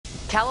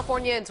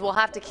Californians will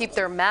have to keep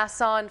their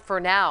masks on for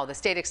now. The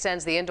state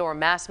extends the indoor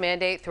mask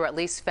mandate through at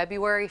least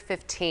February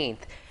 15th.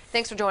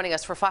 Thanks for joining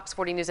us for Fox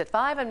 40 News at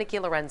 5. I'm Nikki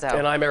Lorenzo.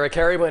 And I'm Eric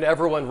Harriman.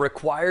 Everyone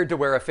required to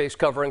wear a face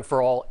covering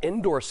for all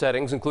indoor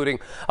settings, including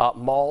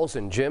malls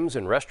and gyms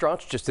and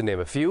restaurants, just to name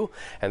a few.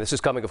 And this is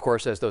coming, of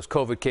course, as those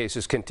COVID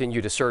cases continue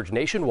to surge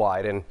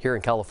nationwide and here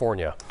in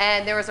California.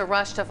 And there is a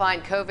rush to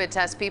find COVID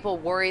tests. People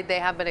worried they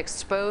have been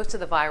exposed to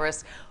the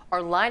virus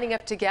are lining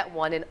up to get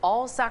one, and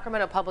all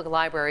Sacramento public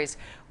libraries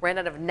ran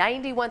out of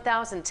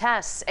 91,000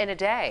 tests in a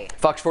day.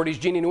 Fox 40's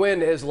Jeannie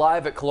Nguyen is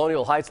live at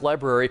Colonial Heights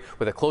Library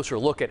with a closer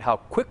look at how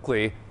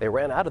quickly they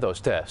ran out of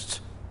those tests.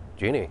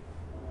 Jeannie.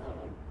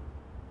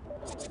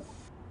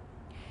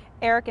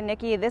 Eric and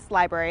Nikki, this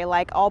library,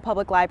 like all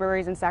public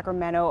libraries in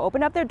Sacramento,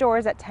 opened up their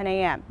doors at 10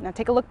 a.m. Now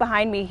take a look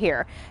behind me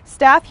here.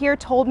 Staff here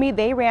told me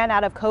they ran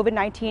out of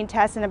COVID-19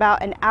 tests in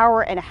about an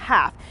hour and a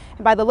half.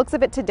 And by the looks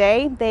of it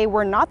today, they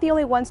were not the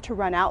only ones to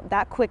run out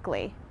that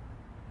quickly.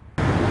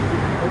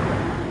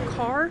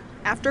 Car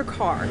after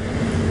car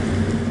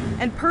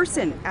and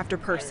person after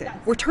person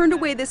were turned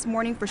away this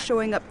morning for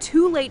showing up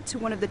too late to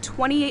one of the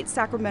 28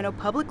 Sacramento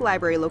public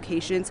library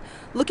locations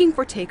looking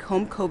for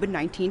take-home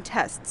COVID-19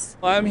 tests.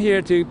 I'm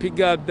here to pick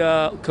up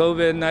the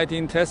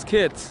COVID-19 test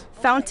kits.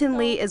 Fountain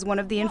Lee is one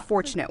of the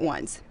unfortunate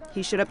ones.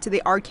 He showed up to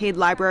the arcade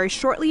library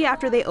shortly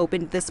after they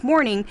opened this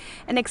morning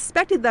and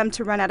expected them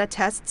to run out of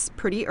tests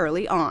pretty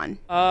early on.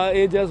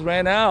 It just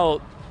ran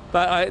out,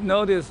 but I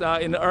noticed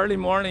in the early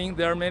morning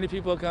there are many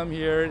people come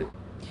here.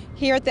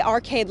 Here at the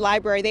arcade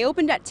library, they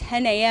opened at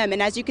 10 a.m.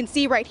 and as you can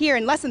see right here,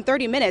 in less than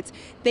 30 minutes,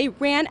 they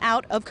ran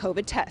out of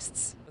COVID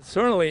tests.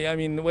 Certainly, I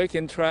mean, we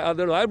can try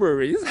other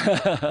libraries.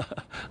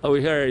 Over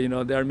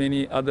here, there are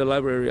many other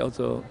libraries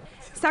also.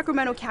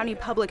 Sacramento County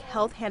Public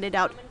Health handed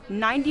out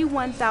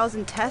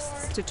 91,000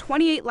 tests to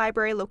 28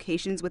 library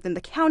locations within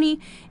the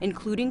county,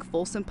 including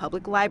Folsom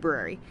Public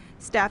Library.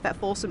 Staff at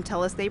Folsom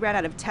tell us they ran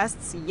out of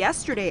tests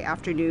yesterday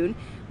afternoon,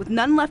 with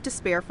none left to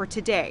spare for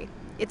today.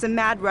 It's a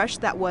mad rush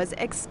that was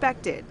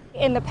expected.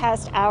 In the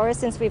past hour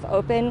since we've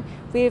opened,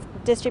 we've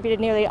distributed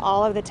nearly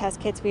all of the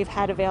test kits we've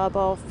had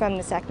available from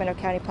the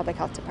Sacramento County Public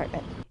Health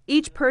Department.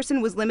 Each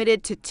person was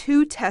limited to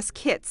 2 test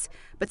kits,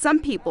 but some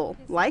people,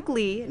 like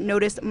Lee,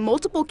 noticed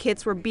multiple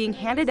kits were being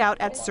handed out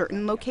at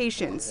certain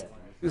locations.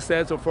 2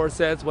 sets or 4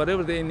 sets,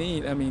 whatever they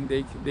need, I mean,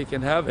 they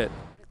can have it.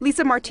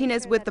 Lisa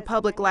Martinez with the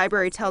public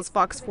library tells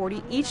Fox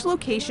 40 each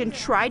location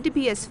tried to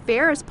be as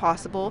fair as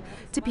possible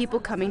to people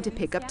coming to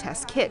pick up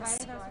test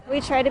kits. We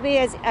try to be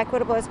as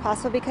equitable as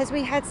possible because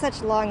we had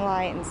such long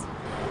lines.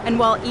 And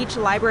while each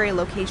library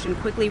location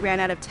quickly ran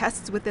out of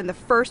tests within the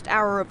first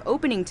hour of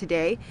opening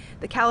today,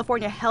 the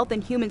California Health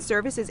and Human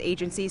Services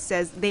Agency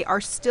says they are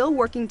still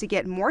working to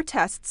get more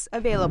tests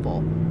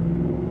available.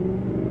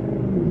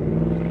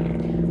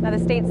 Now, the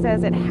state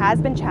says it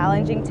has been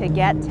challenging to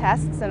get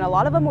tests, and a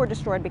lot of them were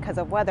destroyed because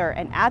of weather.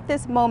 And at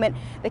this moment,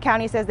 the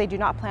county says they do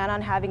not plan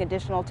on having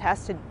additional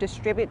tests to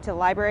distribute to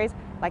libraries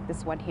like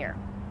this one here.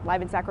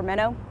 Live in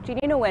Sacramento,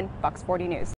 Jeannie Nguyen, Fox 40 News.